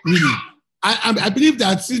 really. I believe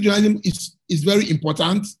that citizen journalism is very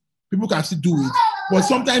important. People can still do it. But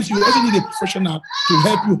sometimes you also need a professional to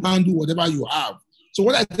help you handle whatever you have. So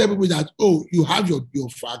what I tell people is that, you have your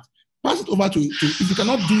fact, pass it over to if you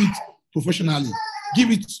cannot do it professionally, give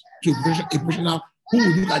it to a professional who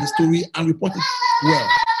will look at the story and report it well.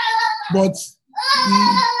 But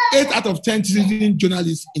 8 out of 10 citizen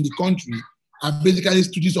journalists in the country are basically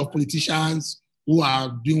students of politicians who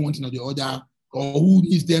are doing one thing or the other, or who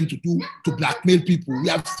needs them to blackmail people. We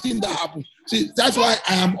have seen that happen. See, that's why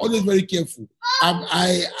I am always very careful.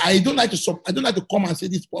 I don't like to come and say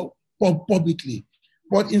this publicly.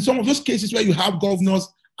 But in some of those cases where you have governors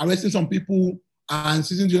arresting some people and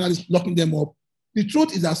citizen journalists locking them up, the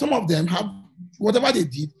truth is that some of them have, whatever they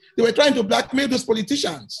did, they were trying to blackmail those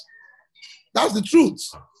politicians. That's the truth.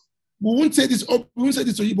 We won't say this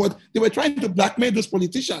to you, but they were trying to blackmail those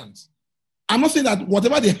politicians. I'm not saying that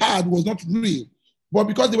whatever they had was not real, but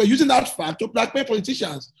because they were using that fact to blackmail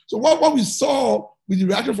politicians. So what we saw with the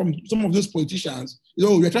reaction from some of those politicians,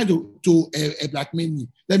 you're trying to blackmail me.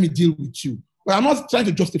 Let me deal with you. But I'm not trying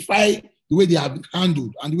to justify the way they have been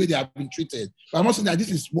handled and the way they have been treated. But I'm not saying that this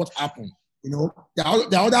is what happened. We are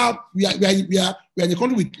in a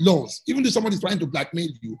country with laws. Even if somebody is trying to blackmail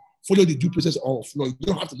you, follow the due process of law. You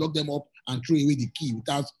don't have to lock them up and throw away the key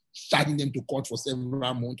without charging them to court for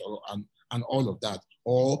several months and all of that.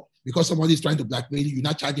 Or because somebody is trying to blackmail you, you're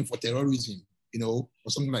not charging for terrorism, or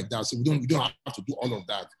something like that. So we don't have to do all of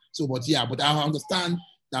that. So, but I understand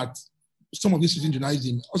that some of these citizen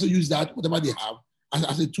journalism also use that, whatever they have,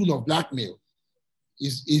 as a tool of blackmail.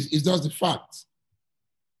 Is just the fact.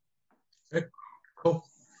 Cool.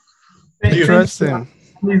 Interesting.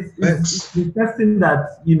 It's interesting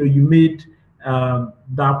that you made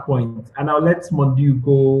that point, and I'll let Mondu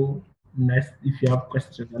go next if you have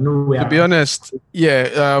questions. I know we to be honest,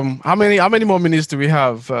 yeah. How many more minutes do we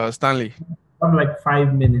have, Stanley? Like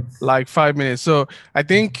 5 minutes. Like 5 minutes. So I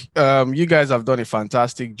think you guys have done a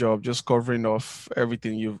fantastic job just covering off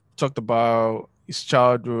everything you've talked about. His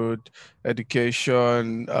childhood,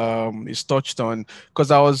 education, is touched on,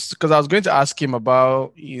 because I was going to ask him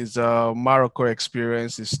about his Morocco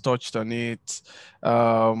experience. He's touched on it,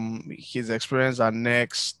 his experience at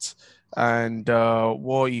Next, and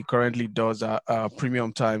what he currently does at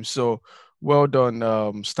Premium Time. So well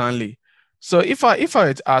done, Stanley. So if I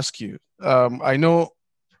were to ask you, I know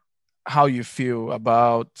how you feel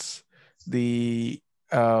about the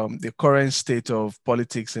current state of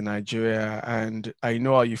politics in Nigeria, and I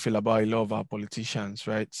know how you feel about a lot of our politicians,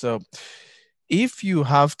 right? So if you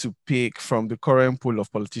have to pick from the current pool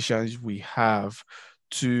of politicians we have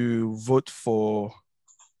to vote for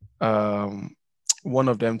one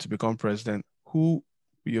of them to become president, who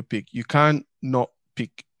will you pick? You can't not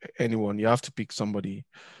pick anyone. You have to pick somebody.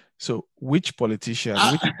 So which politician,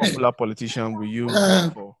 which popular politician will you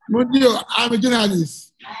vote for? Mudio, I'm a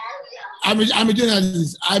journalist. I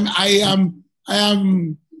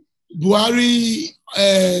am Buhari,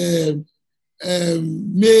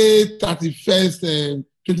 May 31st,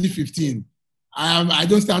 2015. I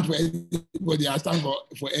don't stand for anybody. I stand for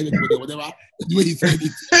everybody, whatever the way he said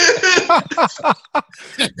it.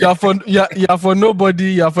 You're for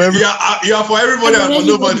nobody. You're for everybody. You're for everybody and for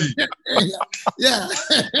nobody. Yeah.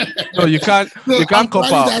 No, you can't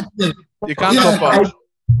cop out. You can't cop out.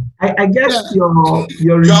 I guess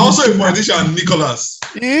you're also a politician, Nicholas.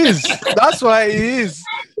 He is. That's why he is.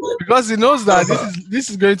 Because he knows that this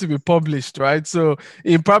is going to be published, right? So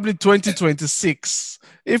in probably 2026,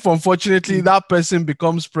 if unfortunately that person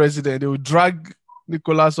becomes president, they will drag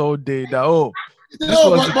Nicholas all day. But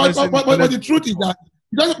the truth is that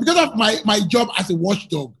because of my job as a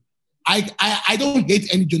watchdog, I don't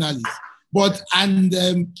hate any journalist. But I'm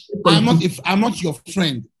not your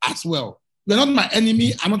friend as well. You're not my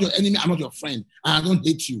enemy. I'm not your enemy. I'm not your friend, and I don't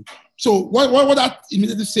hate you. So what that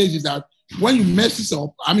immediately says is that when you mess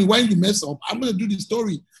up, I'm going to do the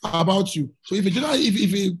story about you. So if a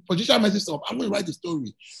politician messes up, I'm going to write the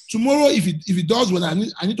story. Tomorrow, if it does well, I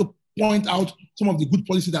need to point out some of the good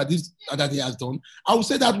policies that he has done. I will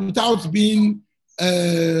say that without being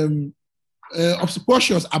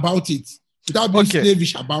obsequious about it, without being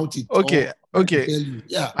slavish about it. Okay.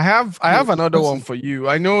 Yeah. I have another one for you.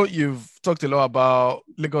 I know you've talked a lot about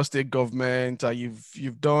Lagos State government.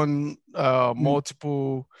 You've done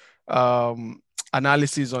multiple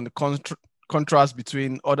analysis on the contrast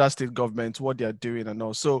between other state governments, what they are doing, and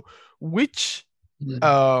all. So, which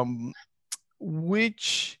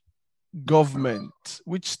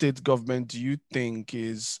state government do you think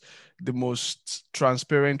is the most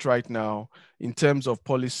transparent right now in terms of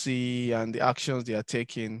policy and the actions they are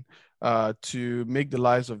taking to make the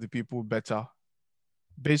lives of the people better,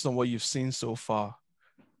 based on what you've seen so far?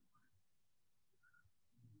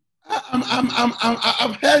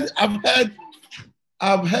 I've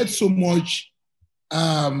heard so much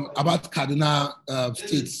about Kaduna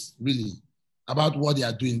states, really, about what they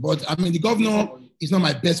are doing. But I mean, the governor is not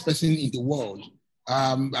my best person in the world,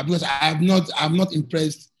 because I'm not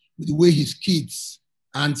impressed with the way his kids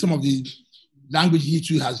and some of the language he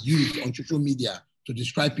too has used on social media to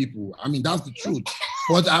describe people. I mean, that's the truth.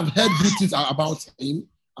 But I've heard good things about him.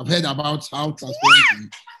 I've heard about how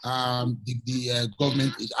transparent the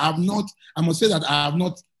government is. I must say that I have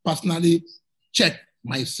not personally checked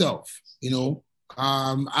myself.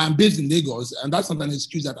 I'm based in Lagos, and that's not an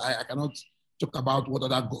excuse that I cannot talk about what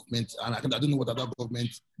other governments, and I don't know what other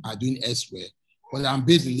governments are doing elsewhere. But I'm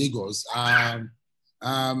based in Lagos, and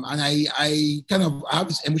I have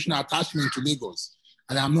this emotional attachment to Lagos.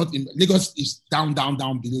 And I'm not in Lagos is down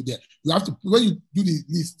below there. You have to, when you do the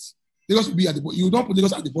list, Lagos will be at the bottom. You don't put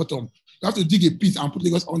Lagos at the bottom. You have to dig a pit and put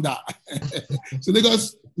Lagos under. So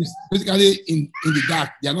Lagos is basically in the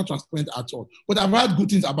dark. They are not transparent at all. But I've heard good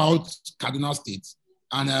things about Kaduna State.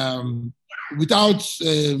 And without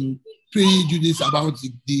prejudice about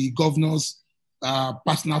the governor's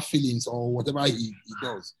personal feelings or whatever he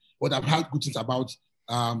does. But I've heard good things about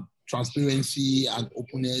transparency and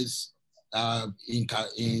openness in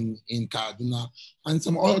Kaduna and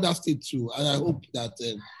some other states too. And I hope that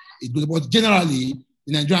it goes. But generally,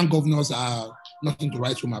 the Nigerian governors are nothing to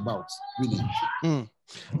write home about, really.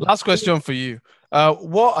 Last question for you.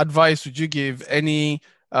 What advice would you give any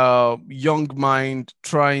young mind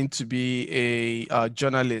trying to be a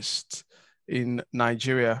journalist in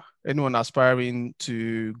Nigeria? Anyone aspiring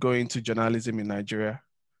to go into journalism in Nigeria?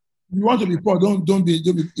 If you want to be poor, don't be.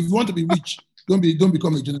 If you want to be rich, don't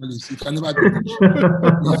become a journalist. You can never be rich.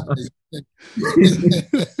 You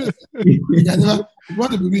can never. If you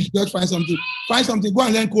want to be rich, just find something. Find something. Go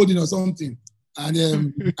and learn coding or something, and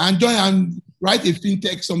join and write a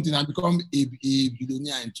fintech something and become a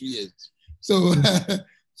billionaire in 2 years. So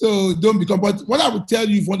so don't become. But what I would tell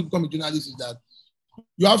you if you want to become a journalist is that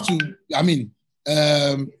you have to.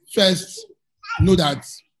 First, know that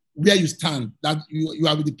where you stand, that you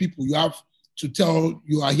are with the people. You have to tell.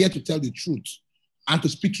 You are here to tell the truth and to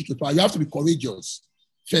speak truth to power. You have to be courageous.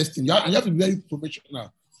 First thing, and you have to be very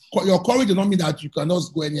professional. Your courage does not mean that you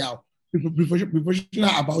cannot go anyhow. Be professional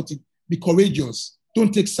about it. Be courageous.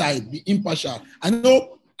 Don't take side. Be impartial. I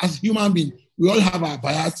know as human beings, we all have our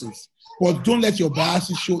biases, but don't let your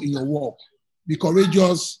biases show in your work. Be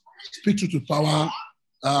courageous. Speak truth to power.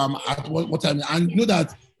 At what time, and know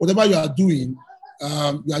that whatever you are doing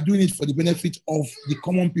it for the benefit of the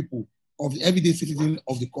common people, of the everyday citizen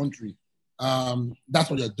of the country.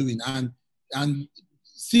 That's what you're doing, and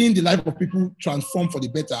seeing the life of people transform for the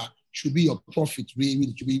better should be your profit. Really,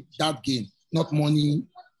 it should be that gain, not money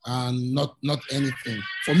and not anything.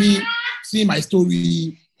 For me, seeing my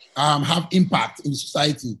story have impact in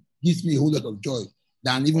society gives me a whole lot of joy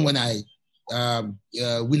than even when I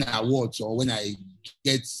win awards or when I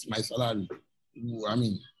get my salary. I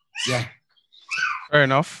mean, yeah. Fair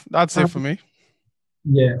enough. That's it for me.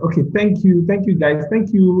 Yeah. Okay. Thank you, guys.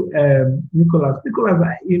 Thank you, Nicholas. Nicholas,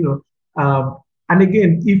 and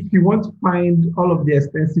again, if you want to find all of the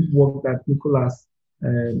extensive work that Nicholas,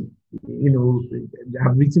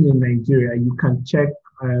 have written in Nigeria, you can check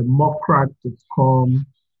mockcrack.com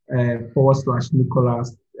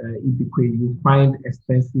 /Nicholas Ibekwe. You find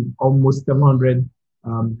extensive, almost 700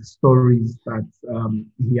 stories that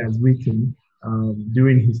he has written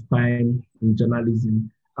during his time in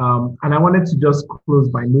journalism. And I wanted to just close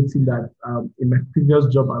by noting that in my previous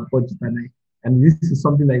job at Budget, and this is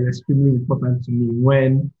something that is extremely important to me,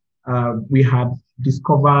 when we had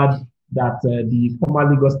discovered that the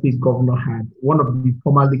former Lagos State governor one of the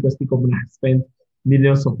former Lagos State governor had spent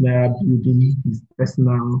millions of naira building his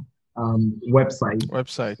personal website.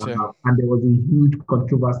 Yeah. And there was a huge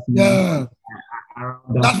controversy. Yeah.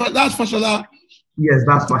 That's Fashola. Yes,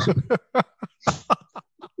 that's Fashola.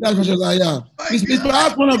 That's Fashola, yeah. It's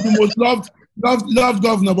perhaps one of the most loved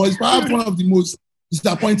governor, but it's perhaps one of the most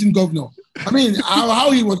disappointing governor. I mean,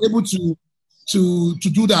 how he was able to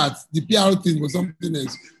do that, the PR thing was something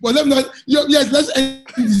else. But let me not, yes, let's end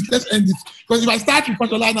this. Because if I start with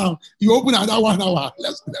Fashola now, you open another 1 hour.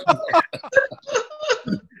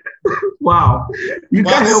 Wow, you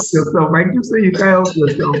can't help yourself. I keep saying you can't help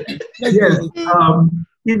yourself. Yes,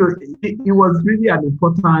 it was really an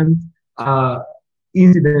important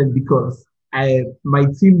incident because my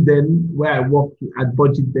team then, where I worked at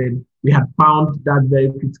Budget then, we had found that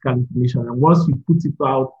very critical information. And once we put it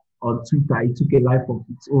out on Twitter, it took a life of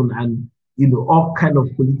its own. And, all kind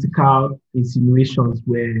of political insinuations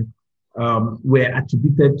were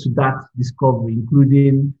attributed to that discovery,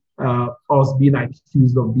 including us being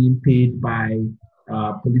accused of being paid by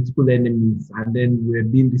political enemies, and then we're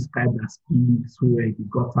being described as pigs who were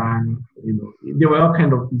begotten. There were all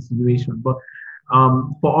kind of insinuations. But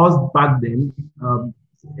for us back then,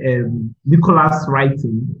 Nicholas'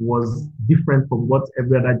 writing was different from what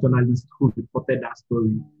every other journalist who reported that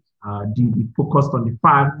story did. He focused on the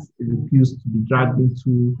facts. He refused to be dragged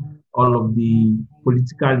into all of the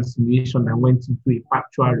political insinuation that went into a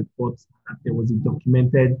factual report, that there was a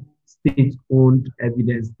documented state-owned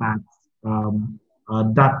evidence that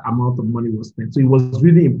that amount of money was spent. So it was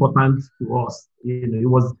really important to us. It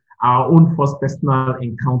was our own first personal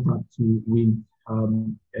encounter with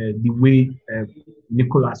the way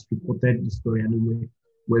Nicholas reported the story, and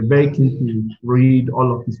we're very keen to read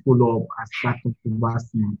all of his follow-up as that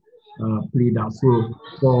controversy played out. So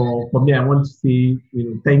for me, I want to say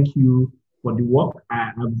thank you for the work.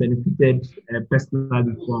 I've benefited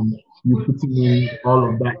personally from you putting in all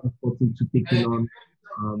of that effort into taking on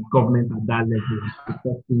government at that level,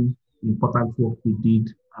 supporting the important work we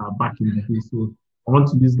did back in the day. So I want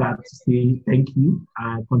to use that to say thank you.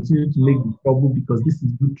 Continue to make the trouble, because this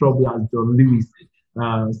is good trouble, as John Lewis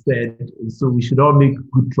said. So we should all make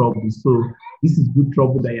good trouble. So this is good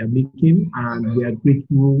trouble that you're making, and we are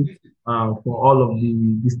grateful for all of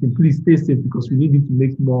this thing. Please stay safe, because we need you to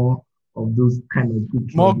make more of those kind of good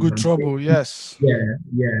trouble. More good trouble, yes.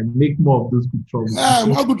 Yeah, make more of those good trouble.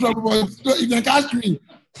 More good trouble, but you can catch me.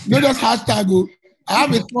 Not just hashtag. I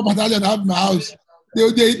have a small battalion out of my house. They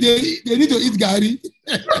need to eat Gary.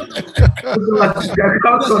 You can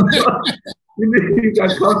count on us. You can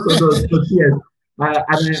count on us, but yes.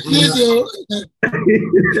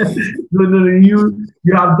 No,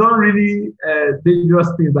 you have done really dangerous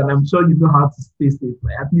things, and I'm sure you know how to stay safe.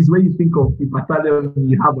 At least when you think of the battalion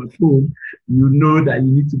you have at home, you know that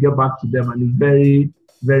you need to get back to them, and it's very,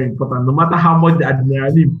 very important. No matter how much the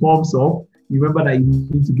adrenaline pumps up, you remember that you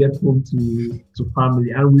need to get home to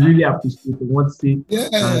family, and we really appreciate it. I want to say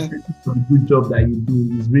thank you for the good job that you do.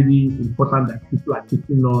 It's really important that people are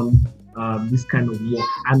taking on this kind of work,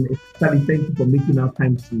 and especially thank you for making our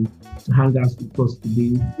time to hang out with us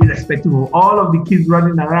today, irrespective of all of the kids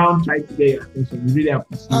running around trying to get your attention. We really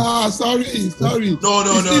appreciate it. Sorry. No.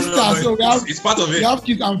 So it's part of it. We have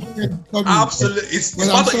kids and friends. Absolutely, it's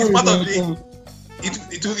part of it.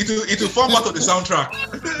 It will form part of the soundtrack.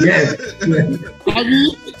 Yes.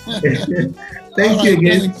 Thank you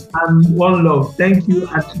again, and one love. Thank you.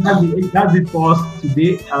 And that's it for us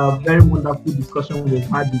today. Very wonderful discussion we've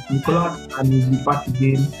had with Nicholas, and we'll be back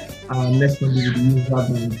again next Monday with the news.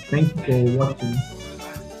 And thank you for watching.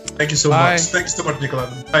 Thank you so much. Thanks so much, Nicholas.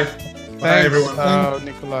 Bye. Bye, everyone.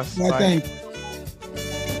 Nicholas. Bye. Thanks.